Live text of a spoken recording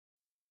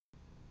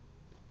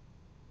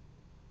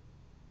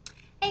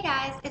Hey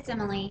guys, it's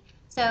Emily.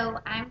 So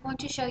I'm going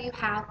to show you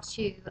how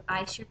to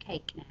ice your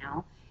cake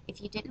now.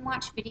 If you didn't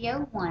watch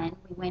video 1,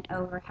 we went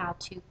over how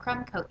to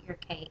crumb coat your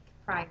cake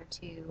prior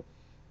to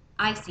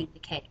icing the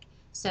cake.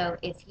 So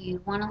if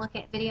you want to look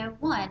at video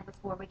 1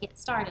 before we get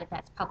started,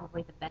 that's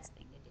probably the best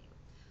thing to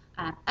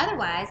do.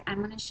 Otherwise, I'm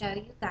going to show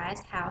you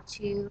guys how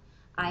to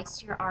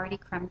ice your already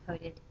crumb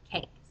coated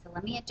cake. So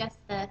let me adjust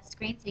the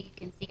screen so you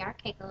can see our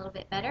cake a little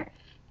bit better,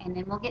 and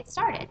then we'll get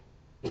started.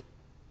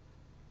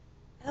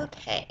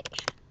 Okay,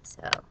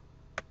 so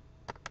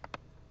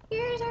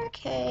here's our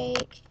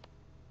cake.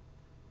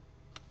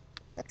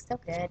 Looks so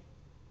good.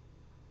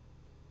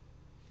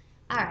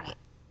 Alright,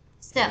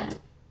 so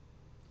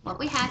what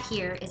we have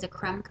here is a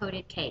crumb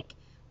coated cake,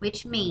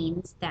 which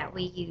means that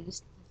we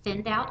used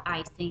thinned out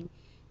icing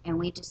and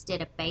we just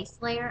did a base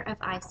layer of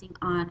icing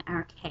on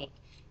our cake.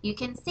 You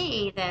can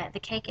see that the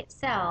cake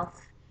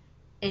itself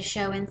is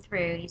showing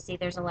through. You see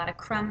there's a lot of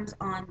crumbs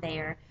on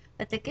there,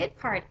 but the good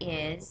part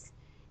is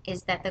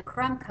that the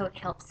crumb coat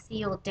helps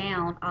seal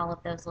down all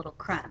of those little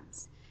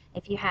crumbs.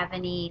 If you have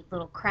any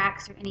little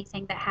cracks or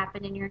anything that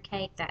happen in your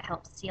cake, that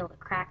helps seal the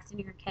cracks in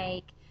your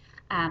cake.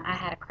 I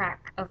had a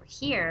crack over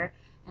here,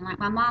 and like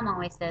my mom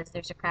always says,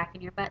 there's a crack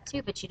in your butt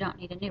too, but you don't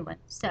need a new one.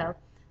 So,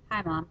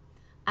 hi Mom.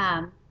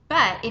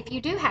 But if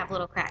you do have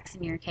little cracks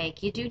in your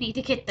cake, you do need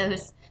to get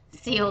those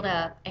sealed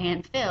up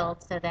and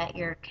filled so that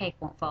your cake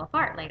won't fall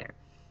apart later.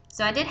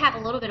 So I did have a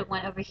little bit of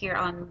one over here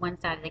on one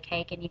side of the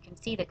cake, and you can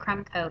see the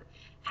crumb coat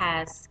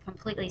has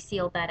completely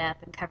sealed that up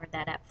and covered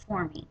that up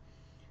for me.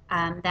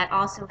 That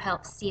also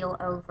helps seal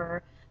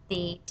over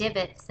the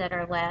divots that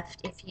are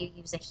left if you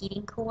use a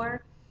heating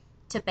core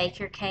to bake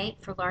your cake.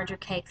 For larger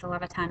cakes, a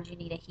lot of times you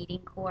need a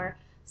heating core,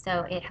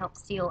 so it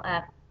helps seal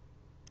up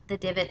the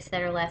divots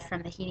that are left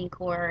from the heating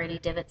core or any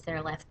divots that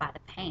are left by the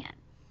pan.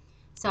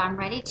 So I'm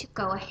ready to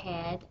go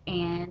ahead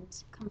and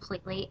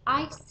completely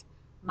ice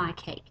my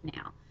cake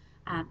now.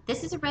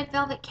 This is a red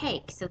velvet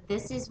cake, so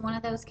this is one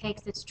of those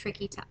cakes that's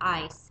tricky to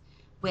ice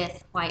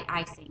with white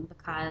icing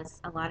because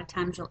a lot of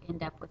times you'll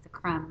end up with a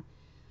crumb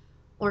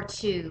or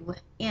two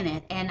in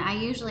it, and I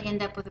usually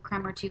end up with a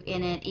crumb or two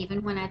in it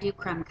even when I do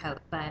crumb coat.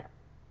 But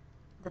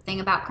the thing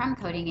about crumb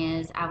coating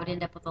is I would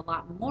end up with a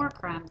lot more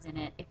crumbs in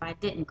it if I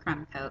didn't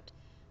crumb coat.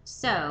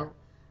 So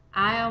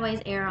I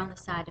always err on the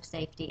side of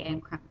safety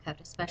and crumb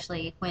coat,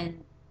 especially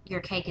when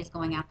your cake is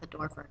going out the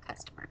door for a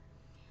customer.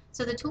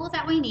 So the tools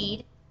that we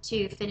need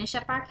to finish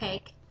up our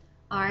cake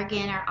are,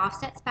 again, our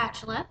offset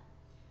spatula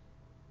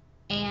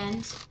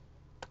and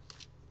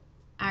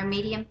our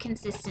medium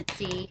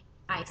consistency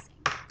icing.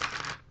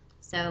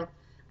 So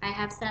I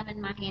have some in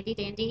my handy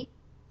dandy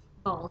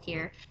bowl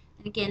here.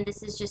 And again,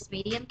 this is just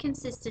medium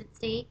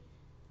consistency.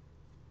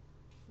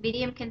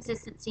 Medium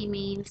consistency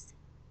means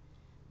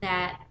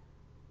that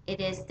it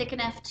is thick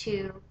enough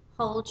to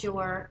hold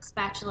your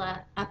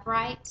spatula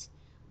upright,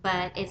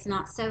 but it's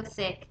not so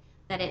thick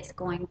that it's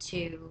going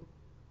to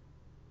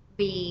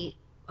be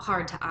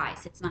hard to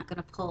ice. It's not going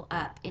to pull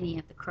up any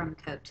of the crumb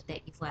coat that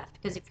you've left,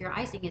 because if your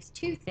icing is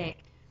too thick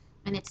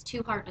and it's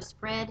too hard to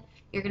spread,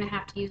 you're going to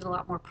have to use a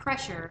lot more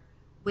pressure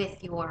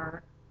with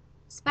your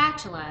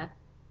spatula,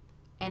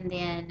 and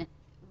then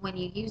when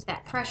you use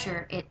that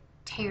pressure, it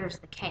tears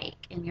the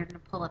cake and you're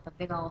going to pull up a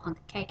big old hunk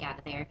of cake out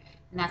of there,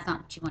 and that's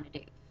not what you want to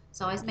do.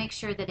 So always make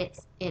sure that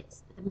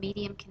it's the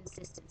medium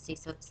consistency,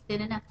 so it's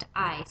thin enough to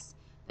ice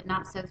but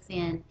not so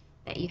thin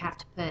that you have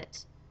to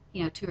put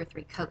 2 or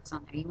 3 coats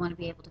on there. You want to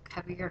be able to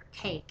cover your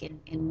cake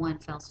in one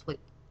fell swoop.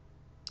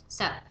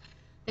 So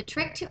the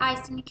trick to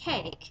icing a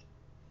cake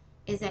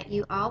is that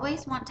you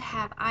always want to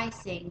have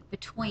icing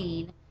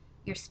between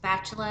your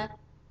spatula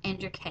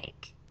and your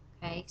cake.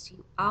 Okay, so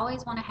you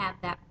always want to have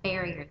that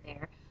barrier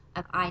there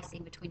of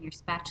icing between your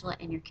spatula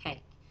and your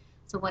cake.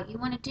 So what you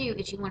want to do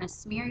is you want to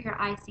smear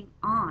your icing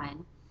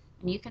on,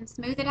 and you can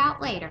smooth it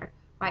out later.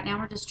 Right now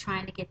we're just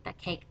trying to get the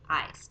cake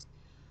iced,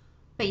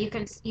 but you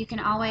can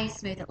always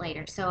smooth it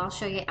later. So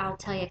I'll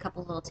tell you a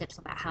couple little tips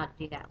about how to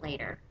do that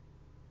later.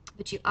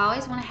 But you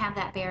always want to have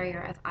that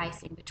barrier of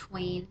icing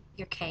between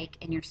your cake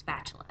and your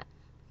spatula,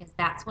 because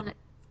that's when it's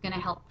going to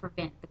help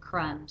prevent the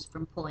crumbs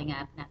from pulling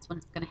up, and that's when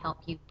it's going to help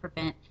you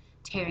prevent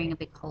tearing a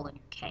big hole in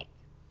your cake.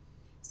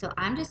 So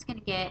I'm just going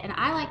to get, and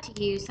I like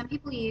to use, some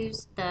people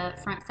use the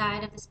front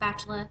side of the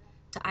spatula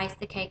to ice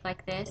the cake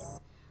like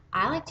this.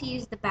 I like to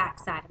use the back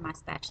side of my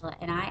spatula,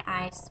 and I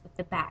ice with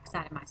the back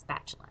side of my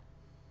spatula.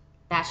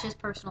 That's just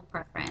personal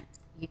preference.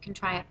 You can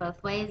try it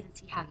both ways and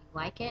see how you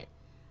like it,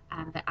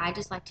 but I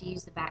just like to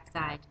use the back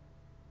side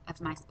of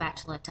my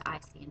spatula to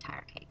ice the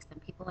entire cake. Some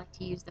people like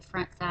to use the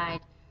front side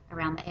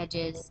around the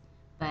edges,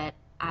 but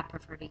I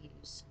prefer to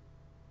use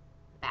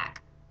the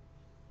back.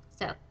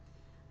 So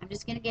I'm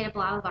just going to get a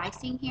blob of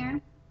icing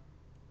here.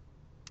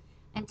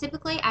 And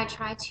typically I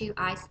try to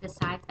ice the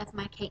sides of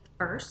my cake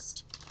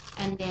first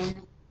and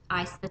then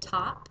ice the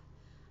top.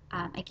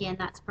 Again,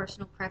 that's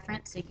personal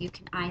preference, so you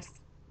can ice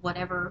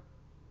whatever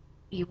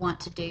you want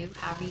to do,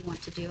 however you want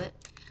to do it.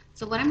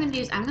 So what I'm going to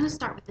do is I'm going to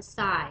start with the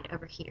side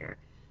over here,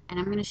 and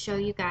I'm going to show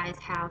you guys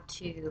how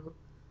to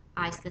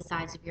ice the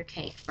sides of your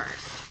cake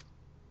first.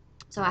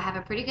 So I have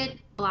a pretty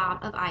good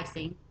blob of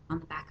icing on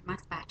the back of my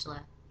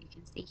spatula, you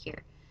can see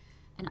here.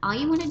 And all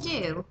you want to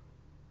do,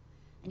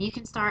 and you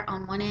can start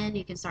on one end,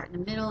 you can start in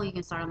the middle, you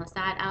can start on the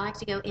side. I like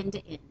to go end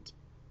to end.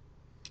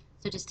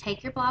 So just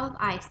take your blob of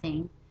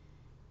icing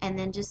and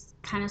then just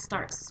kind of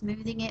start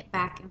smoothing it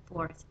back and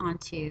forth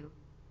onto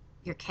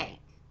your cake,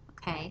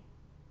 okay?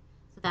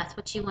 So that's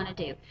what you want to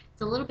do.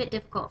 It's a little bit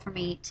difficult for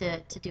me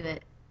to do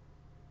it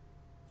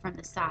from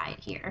the side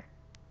here,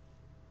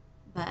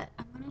 but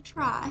I'm going to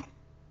try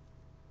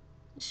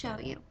to show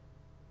you.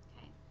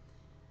 Okay.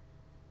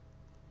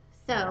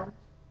 So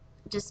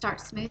just start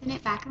smoothing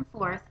it back and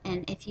forth,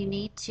 and if you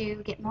need to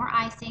get more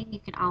icing, you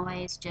can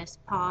always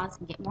just pause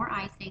and get more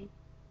icing.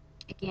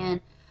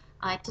 Again,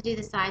 I like to do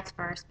the sides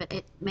first, but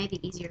it may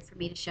be easier for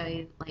me to show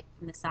you like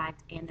from the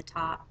sides and the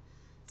top.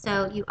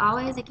 So you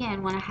always,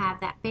 again, want to have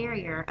that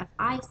barrier of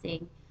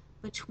icing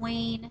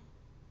between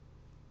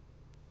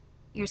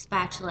your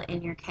spatula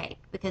and your cake,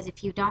 because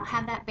if you don't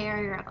have that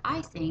barrier of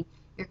icing,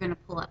 you're going to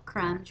pull up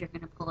crumbs, you're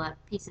going to pull up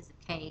pieces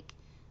of cake,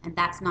 and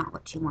that's not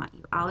what you want.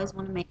 You always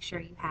want to make sure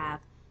you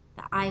have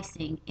the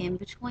icing in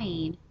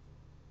between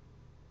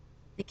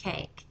the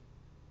cake.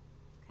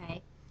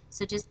 Okay,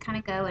 so just kind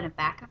of go in a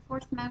back and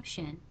forth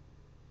motion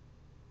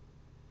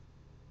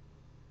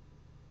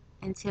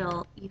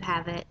until you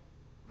have it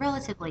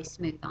relatively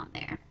smooth on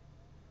there.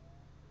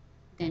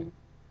 Then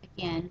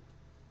again,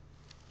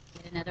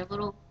 get another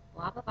little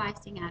blob of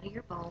icing out of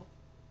your bowl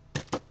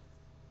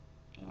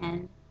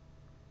and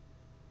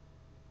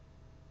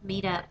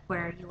meet up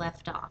where you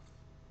left off.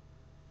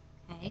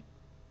 Okay,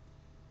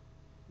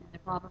 another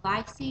blob of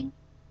icing,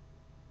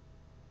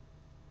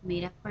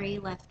 meet up where you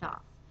left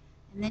off.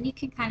 And then you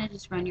can kind of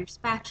just run your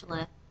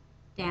spatula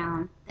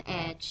down the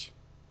edge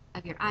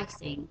of your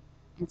icing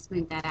and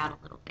smooth that out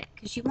a little bit,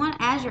 because you want,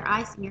 as you're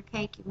icing your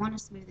cake, you want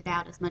to smooth it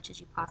out as much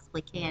as you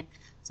possibly can,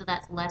 so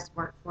that's less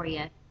work for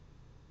you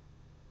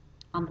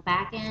on the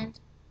back end.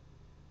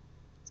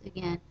 So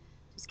again,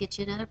 just get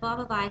you another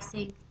blob of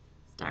icing,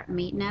 start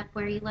meeting up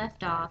where you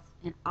left off,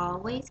 and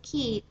always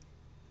keep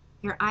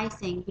your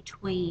icing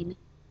between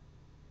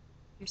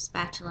your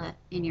spatula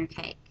and your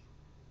cake.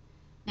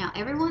 Now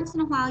every once in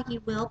a while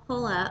you will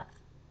pull up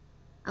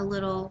a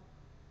little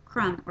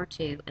crumb or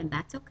two, and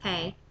that's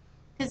okay,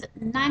 because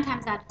 9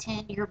 times out of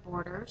 10 your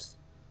borders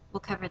will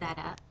cover that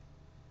up.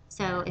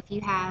 So if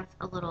you have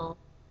a little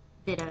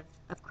bit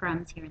of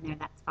crumbs here and there,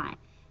 that's fine.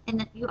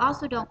 And you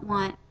also don't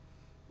want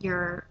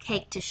your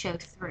cake to show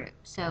through,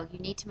 so you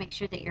need to make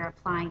sure that you're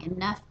applying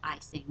enough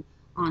icing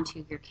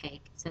onto your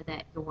cake so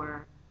that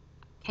your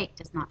cake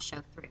does not show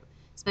through.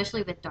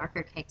 Especially with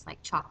darker cakes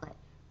like chocolate,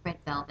 red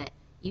velvet,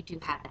 you do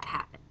have that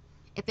happen.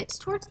 If it's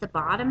towards the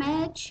bottom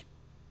edge,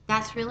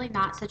 that's really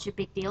not such a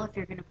big deal if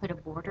you're going to put a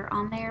border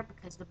on there,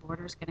 because the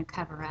border is going to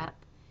cover up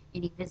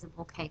any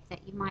visible cake that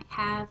you might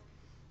have.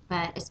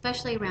 But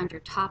especially around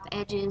your top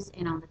edges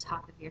and on the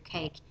top of your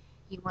cake,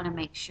 you want to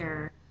make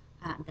sure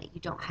that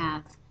you don't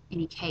have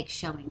any cake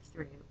showing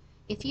through.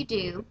 If you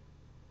do,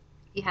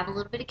 if you have a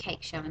little bit of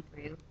cake showing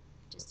through,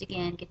 just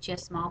again get you a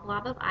small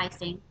blob of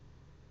icing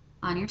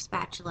on your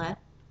spatula,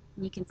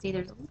 and you can see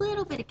there's a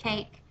little bit of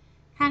cake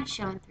kind of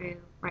showing through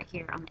right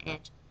here on the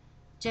edge.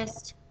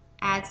 Just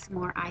add some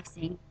more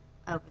icing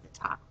over the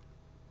top.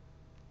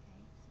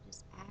 Okay, so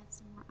just add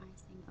some more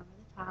icing over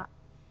the top.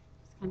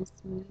 Just kind of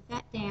smooth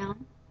that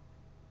down.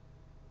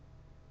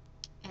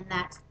 And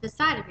that's the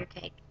side of your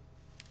cake.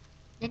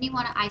 Then you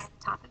want to ice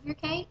the top of your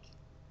cake.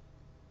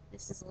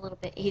 This is a little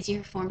bit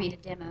easier for me to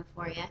demo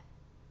for you.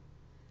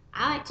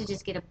 I like to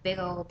just get a big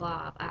old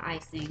blob of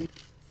icing.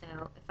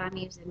 So if I'm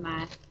using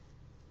my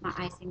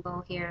icing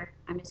bowl here,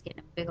 I'm just getting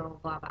a big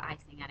old blob of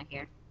icing out of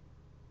here.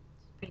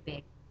 It's pretty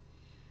big.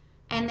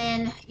 And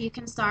then you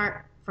can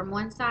start from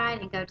one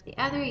side and go to the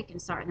other. You can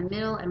start in the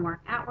middle and work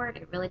outward.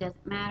 It really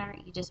doesn't matter.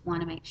 You just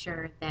want to make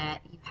sure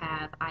that you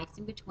have ice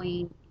in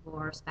between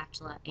your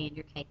spatula and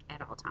your cake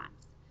at all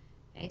times.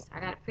 Okay, so I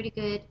got it pretty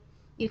good.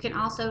 You can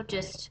also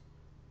just,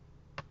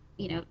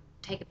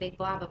 take a big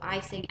blob of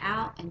icing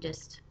out and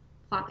just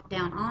plop it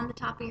down on the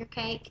top of your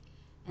cake,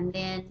 and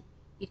then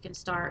you can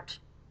start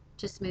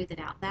to smooth it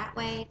out that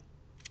way.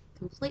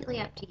 Completely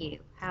up to you,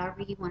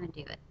 however you want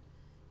to do it.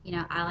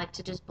 I like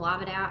to just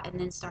blob it out and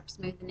then start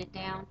smoothing it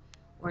down,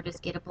 or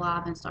just get a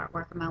blob and start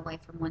working my way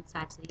from one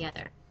side to the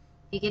other.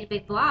 If you get a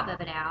big blob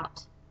of it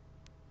out,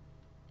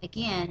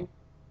 again,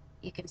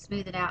 you can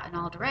smooth it out in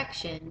all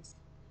directions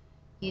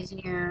using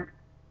your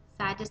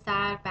side to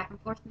side, back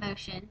and forth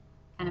motion,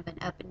 kind of an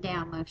up and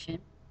down motion.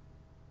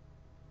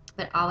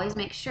 But always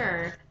make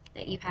sure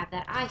that you have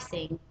that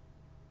icing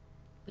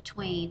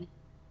between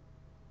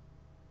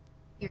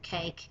your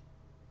cake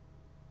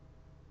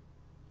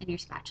and your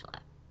spatula.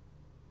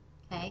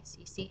 Okay, so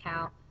you see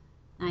how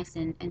nice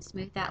and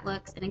smooth that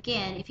looks. And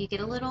again, if you get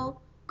a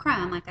little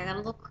crumb, like I got a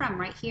little crumb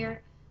right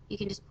here, you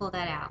can just pull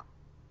that out.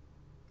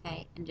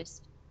 Okay, and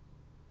just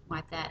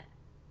wipe that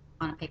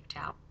on a paper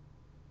towel.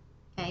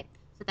 Okay,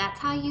 so that's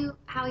how you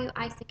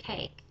ice a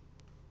cake.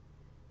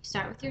 You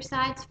start with your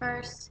sides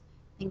first,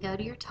 then go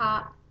to your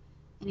top,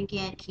 and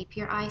again, keep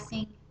your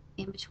icing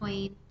in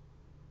between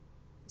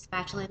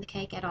spatula in the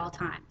cake at all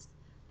times.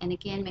 And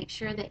again, make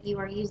sure that you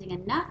are using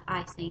enough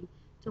icing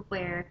to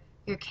where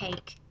your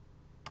cake,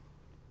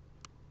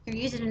 you're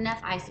using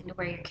enough icing to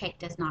where your cake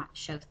does not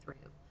show through.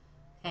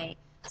 Okay,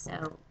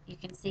 so you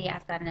can see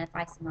I've got enough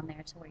icing on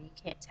there to where you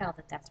can't tell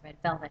that that's red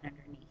velvet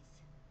underneath.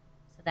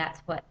 So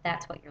that's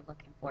what you're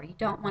looking for. You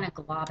don't want to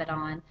glob it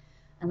on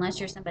unless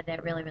you're somebody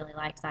that really, really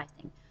likes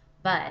icing.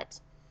 But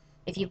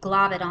if you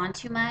glob it on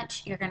too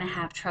much, you're going to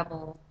have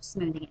trouble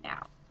smoothing it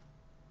out.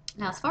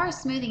 Now, as far as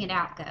smoothing it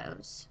out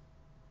goes,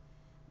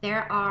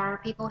 there are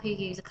people who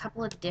use a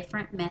couple of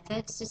different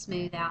methods to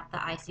smooth out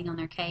the icing on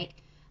their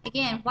cake.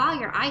 Again, while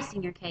you're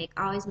icing your cake,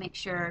 always make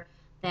sure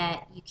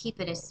that you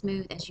keep it as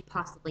smooth as you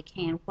possibly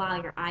can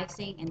while you're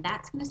icing, and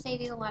that's going to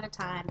save you a lot of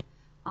time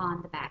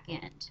on the back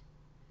end.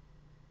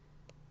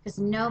 Because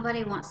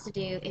nobody wants to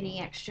do any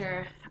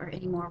extra or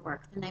any more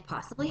work than they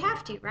possibly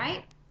have to,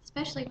 right?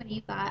 Especially when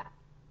you've got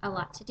a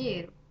lot to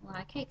do, a lot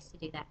of cakes to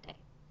do that day.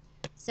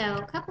 So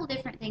a couple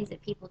different things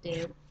that people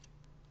do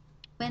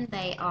when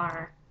they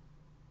are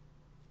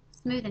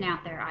smoothing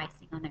out their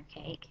icing on their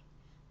cake.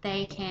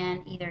 They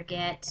can either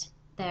get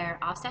their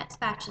offset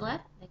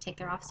spatula, they take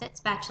their offset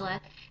spatula,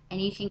 and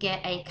you can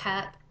get a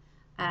cup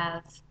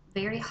of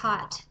very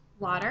hot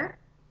water,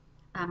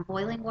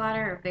 boiling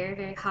water or very,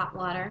 very hot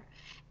water,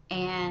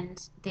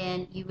 and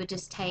then you would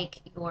just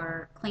take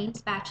your clean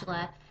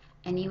spatula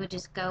and you would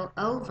just go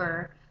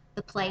over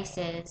the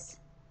places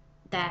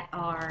that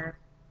are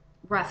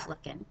rough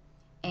looking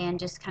and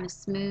just kind of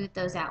smooth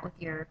those out with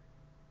your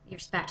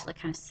spatula,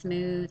 kind of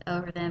smooth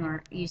over them,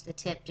 or use the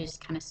tip to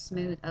just kind of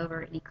smooth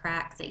over any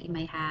cracks that you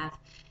may have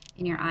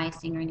in your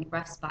icing or any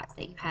rough spots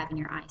that you have in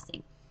your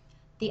icing.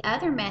 The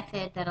other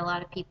method that a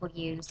lot of people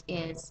use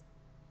is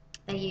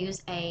they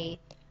use a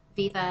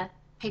Viva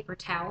paper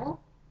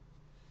towel.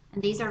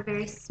 And these are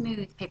very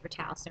smooth paper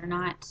towels. They're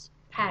not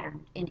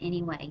patterned in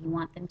any way. You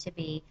want them to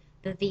be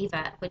the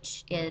Viva,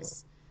 which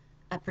is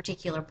a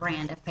particular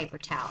brand of paper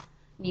towel.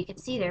 And you can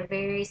see they're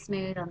very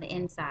smooth on the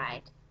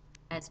inside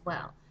as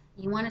well.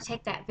 You want to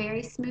take that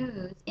very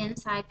smooth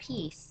inside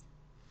piece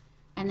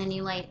and then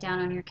you lay it down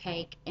on your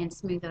cake and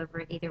smooth over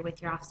it either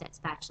with your offset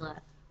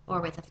spatula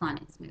or with a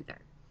fondant smoother.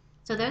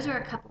 So those are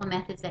a couple of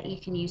methods that you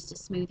can use to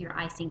smooth your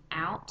icing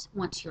out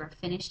once you are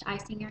finished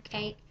icing your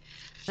cake.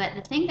 But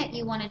the thing that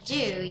you want to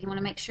do, you want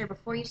to make sure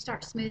before you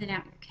start smoothing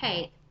out your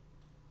cake,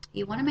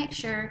 you want to make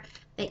sure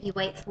that you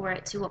wait for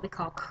it to what we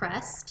call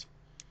crust.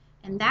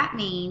 And that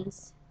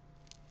means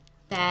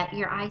that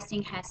your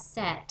icing has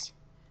set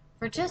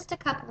for just a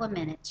couple of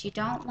minutes. You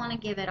don't want to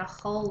give it a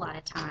whole lot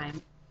of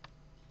time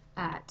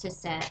to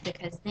set,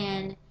 because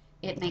then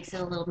it makes it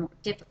a little more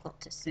difficult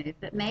to smooth.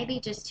 But maybe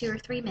just 2 or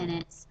 3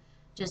 minutes,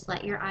 just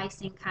let your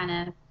icing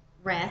kind of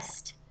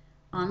rest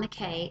on the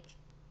cake,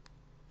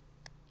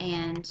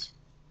 and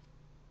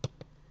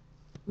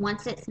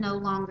once it's no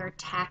longer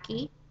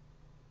tacky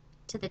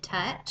to the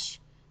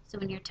touch, so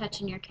when you're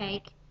touching your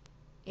cake,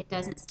 it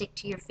doesn't stick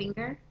to your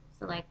finger.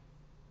 So like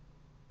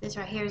this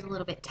right here is a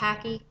little bit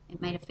tacky.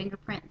 It made a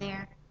fingerprint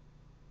there,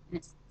 and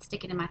it's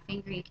sticking to my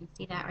finger. You can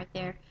see that right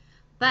there.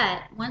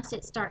 But once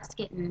it starts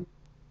getting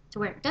to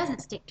where it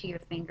doesn't stick to your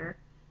finger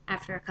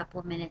after a couple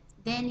of minutes,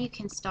 then you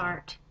can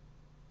start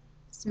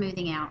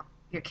smoothing out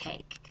your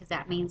cake, because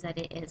that means that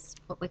it is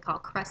what we call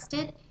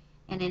crusted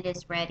and it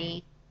is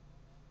ready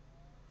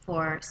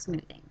for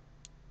smoothing.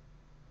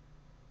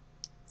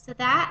 So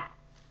that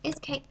is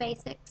Cake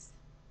Basics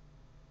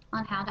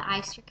on how to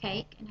ice your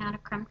cake and how to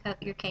crumb coat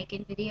your cake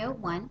in video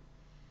 1.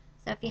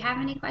 So if you have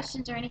any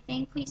questions or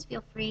anything, please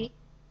feel free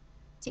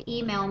to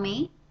email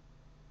me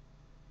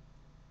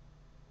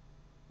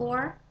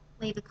or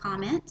leave a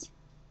comment.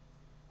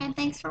 And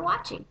thanks for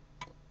watching.